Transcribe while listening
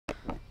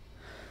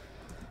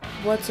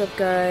What's up,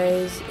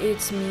 guys?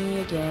 It's me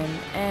again,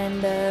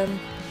 and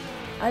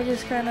I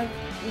just kind of,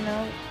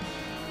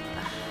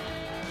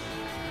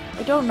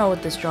 I don't know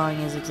what this drawing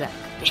is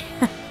exactly.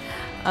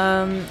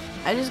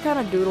 I just kind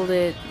of doodled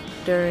it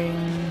during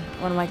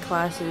one of my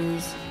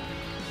classes,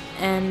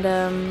 and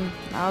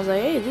I was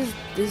like, hey,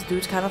 this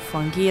dude's kind of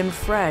funky and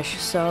fresh,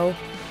 so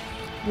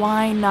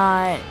why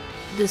not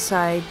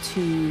decide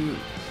to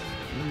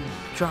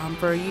draw him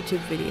for a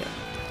YouTube video?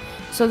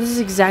 So this is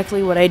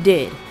exactly what I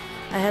did.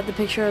 I had the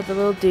picture of the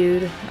little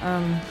dude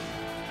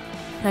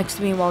next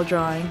to me while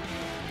drawing,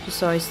 just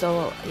so I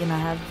still,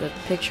 have the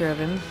picture of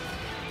him.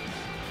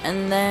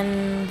 And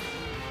then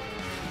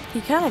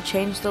he kind of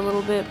changed a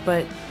little bit,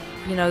 but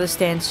the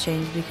stance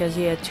changed because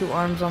he had two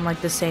arms on like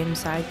the same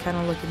side kind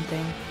of looking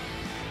thing.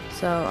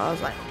 So I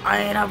was like, I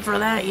ain't up for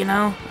that,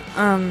 Yeah.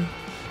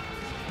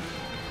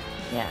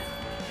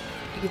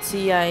 You can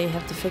see I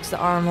have to fix the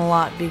arm a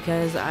lot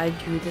because I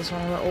drew this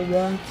one a little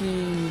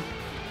wonky.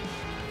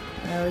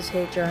 I always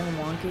hate drawing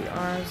wonky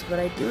arms, but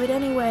I do it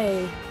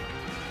anyway.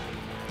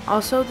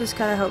 Also, this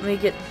kind of helped me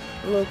get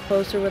a little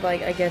closer with,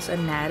 like, I guess,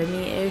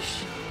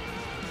 anatomy-ish,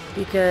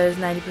 because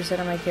 90%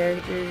 of my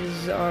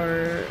characters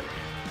are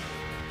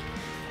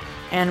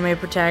anime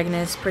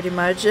protagonists, pretty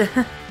much. And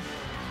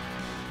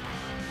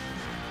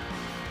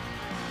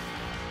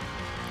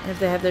if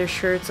they have their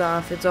shirts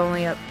off, it's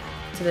only up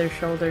to their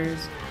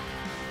shoulders.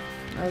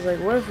 I was like,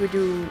 what if we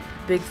do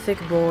big thick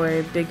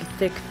boy, big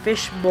thick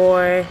fish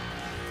boy,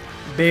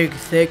 big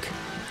thick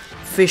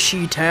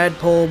fishy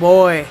tadpole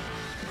boy.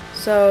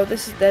 So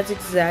that's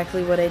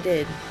exactly what I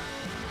did.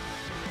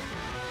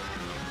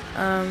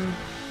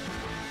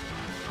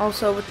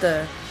 Also with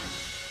the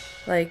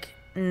like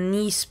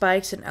knee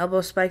spikes and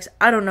elbow spikes,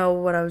 I don't know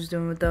what I was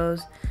doing with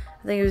those.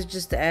 I think it was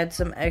just to add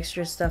some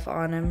extra stuff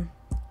on him.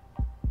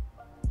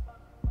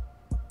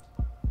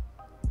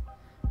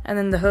 And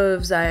then the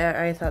hooves,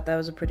 I thought that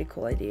was a pretty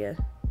cool idea.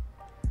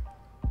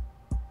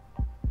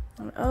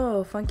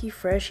 Oh, Funky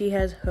Fresh, he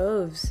has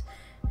hooves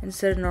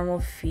instead of normal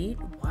feet?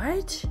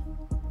 What?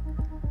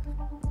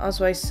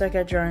 Also, I suck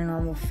at drawing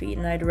normal feet,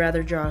 and I'd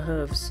rather draw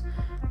hooves.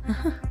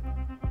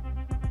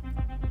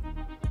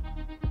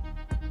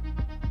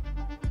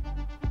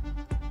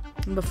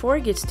 Before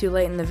it gets too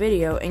late in the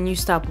video, and you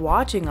stop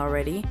watching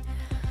already,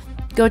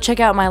 go check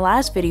out my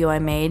last video I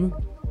made.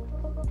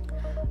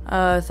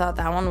 I thought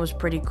that one was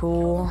pretty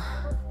cool.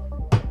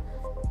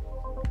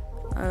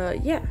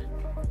 Yeah.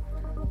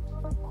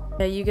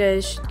 Yeah, you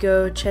guys should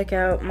go check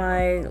out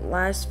my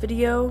last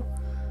video,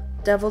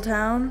 Devil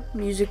Town,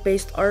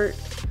 music-based art,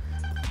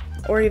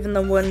 or even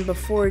the one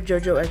before,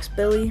 JoJo X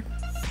Billy,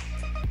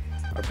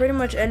 or pretty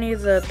much any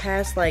of the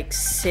past, like,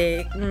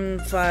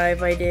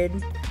 5 I did.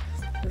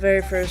 The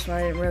very first one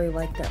I didn't really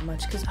like that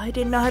much, because I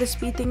didn't know how to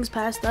speed things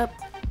past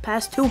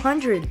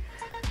 200.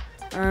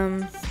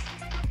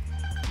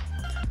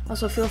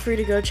 Also, feel free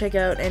to go check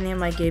out any of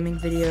my gaming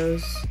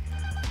videos.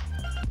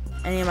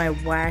 Any of my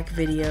whack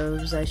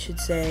videos, I should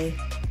say.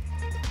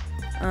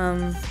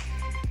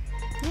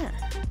 Yeah.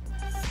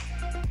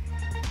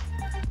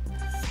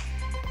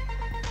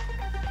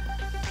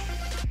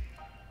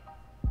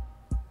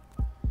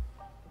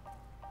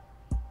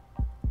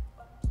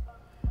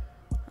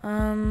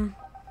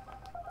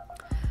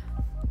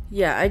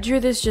 Yeah, I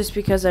drew this just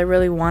because I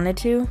really wanted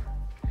to.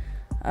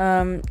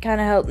 Kind of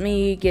helped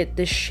me get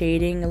the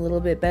shading a little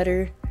bit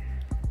better.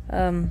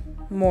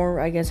 More,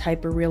 I guess,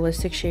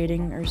 hyper-realistic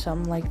shading or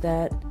something like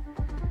that.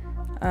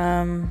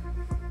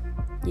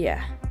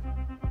 Yeah.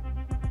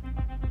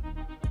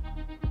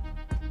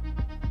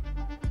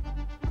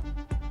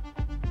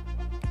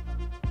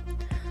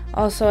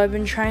 Also, I've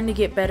been trying to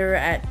get better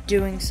at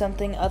doing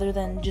something other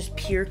than just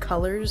pure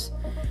colors,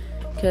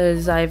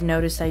 because I've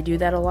noticed I do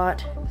that a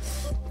lot.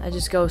 I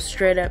just go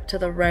straight up to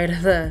the right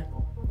of the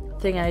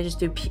thing, and I just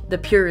do the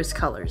purest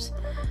colors.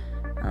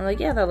 I'm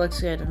like, yeah, that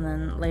looks good, and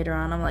then later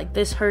on, I'm like,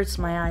 this hurts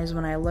my eyes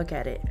when I look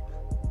at it.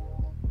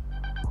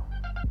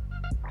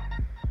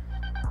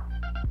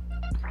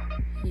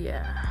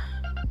 Yeah.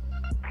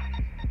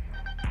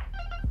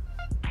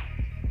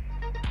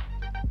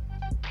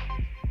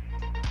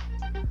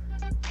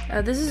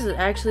 This is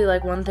actually,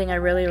 like, one thing I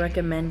really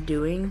recommend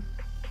doing,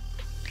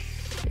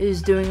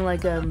 is doing,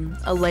 like, a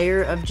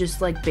layer of just,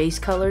 like, base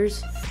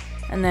colors,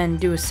 and then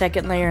do a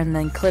second layer, and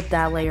then clip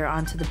that layer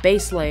onto the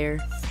base layer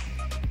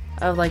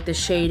of, like, the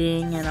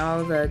shading and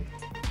all the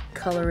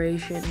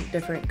coloration,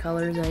 different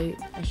colors,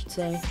 I should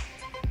say.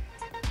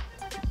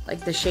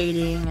 Like the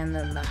shading and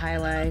then the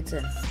highlights,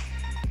 and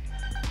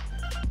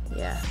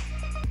yeah.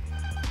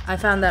 I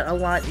found that a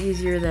lot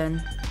easier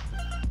than,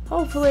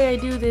 hopefully I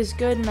do this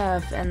good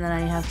enough, and then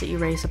I have to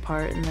erase a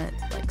part, and that,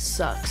 like,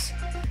 sucks.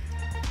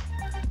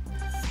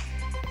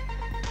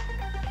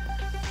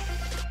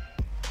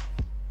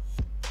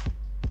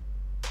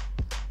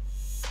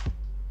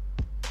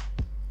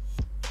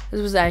 This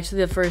was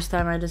actually the first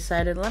time I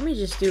decided, let me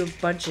just do a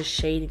bunch of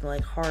shading,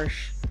 like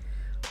harsh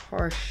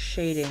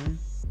shading.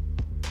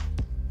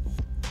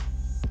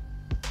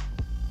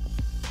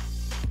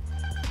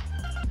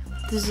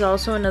 This is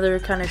also another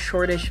kind of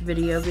shortish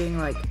video, being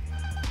like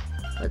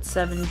It's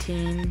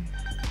 17.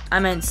 I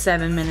meant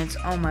 7 minutes.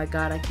 Oh my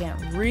god, I can't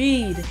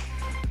read.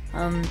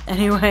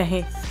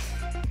 Anyway,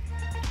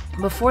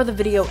 before the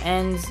video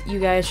ends, you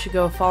guys should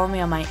go follow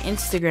me on my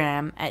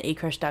Instagram at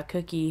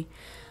acrush.cookie.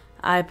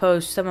 I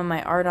post some of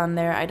my art on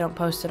there. I don't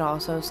post it all,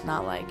 so it's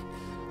not like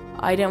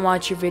I didn't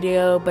watch your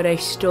video, but I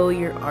stole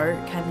your art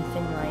kind of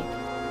thing. Like,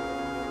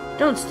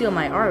 don't steal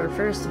my art,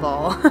 first of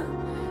all.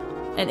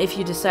 And if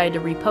you decide to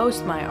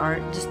repost my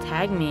art, just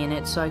tag me in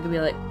it so I could be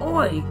like,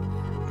 oi,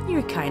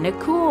 you're kind of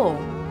cool.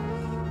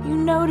 You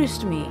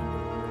noticed me.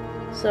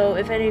 So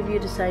if any of you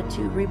decide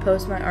to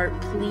repost my art,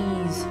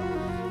 please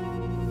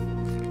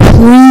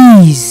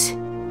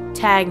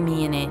tag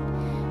me in it,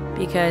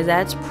 because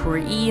that's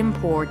pretty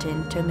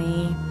important to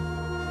me.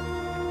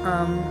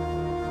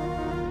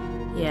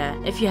 Yeah,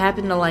 if you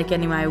happen to like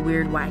any of my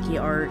weird,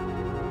 wacky art.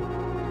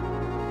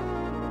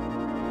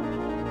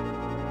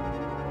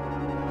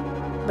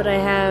 But I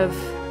have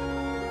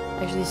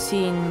actually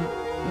seen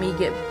me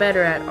get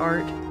better at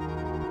art.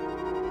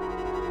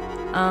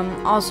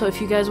 Also,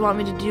 if you guys want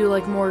me to do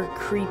like more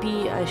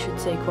creepy, I should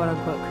say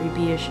quote-unquote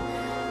creepy-ish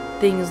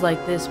things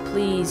like this,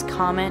 please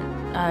comment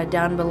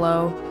down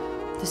below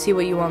to see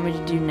what you want me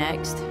to do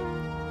next.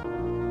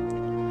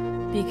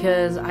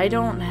 Because I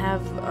don't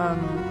have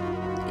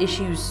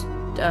issues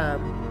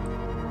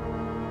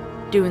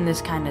doing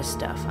this kind of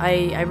stuff.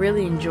 I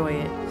really enjoy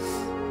it.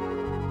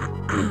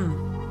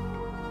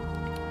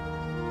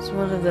 It's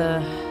one of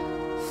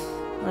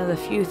the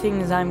few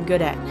things I'm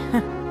good at.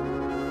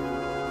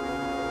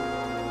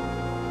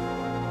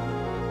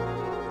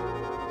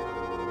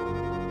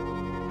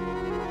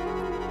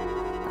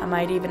 I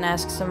might even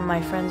ask some of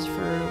my friends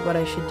for what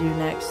I should do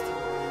next.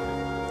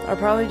 I'll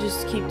probably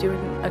just keep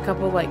doing a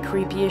couple like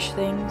creepy-ish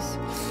things,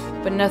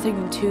 but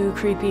nothing too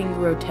creepy and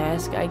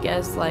grotesque, I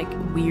guess, like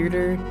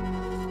weirder.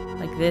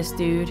 Like this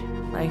dude.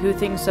 Like, who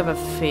thinks of a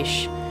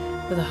fish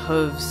with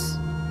hooves?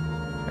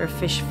 Or a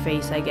fish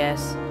face, I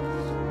guess.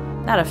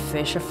 Not a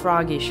fish, a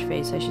froggish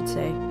face, I should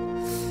say.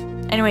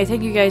 Anyway,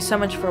 thank you guys so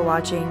much for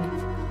watching.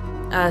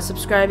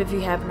 Subscribe if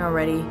you haven't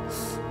already.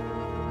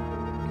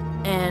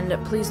 And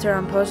please turn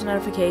on post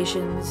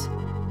notifications.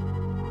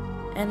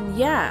 And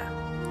yeah,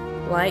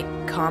 like,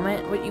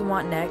 comment what you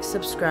want next,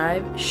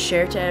 subscribe,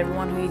 share to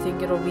everyone who you think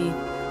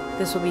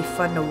this will be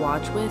fun to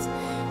watch with,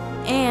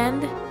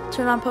 and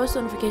turn on post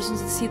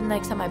notifications to see the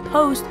next time I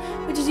post,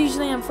 which is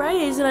usually on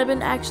Fridays, and I've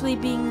been actually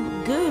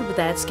being good with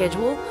that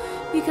schedule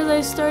because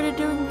I started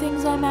doing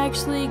things I'm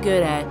actually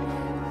good at.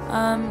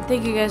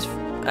 Thank you guys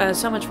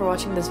so much for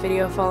watching this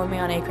video. Follow me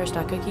on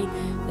acrush.cookie.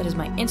 That is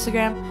my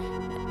Instagram.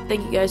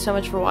 Thank you guys so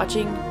much for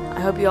watching. I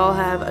hope you all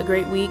have a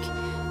great week,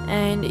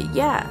 and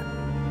yeah,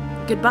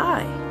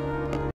 goodbye.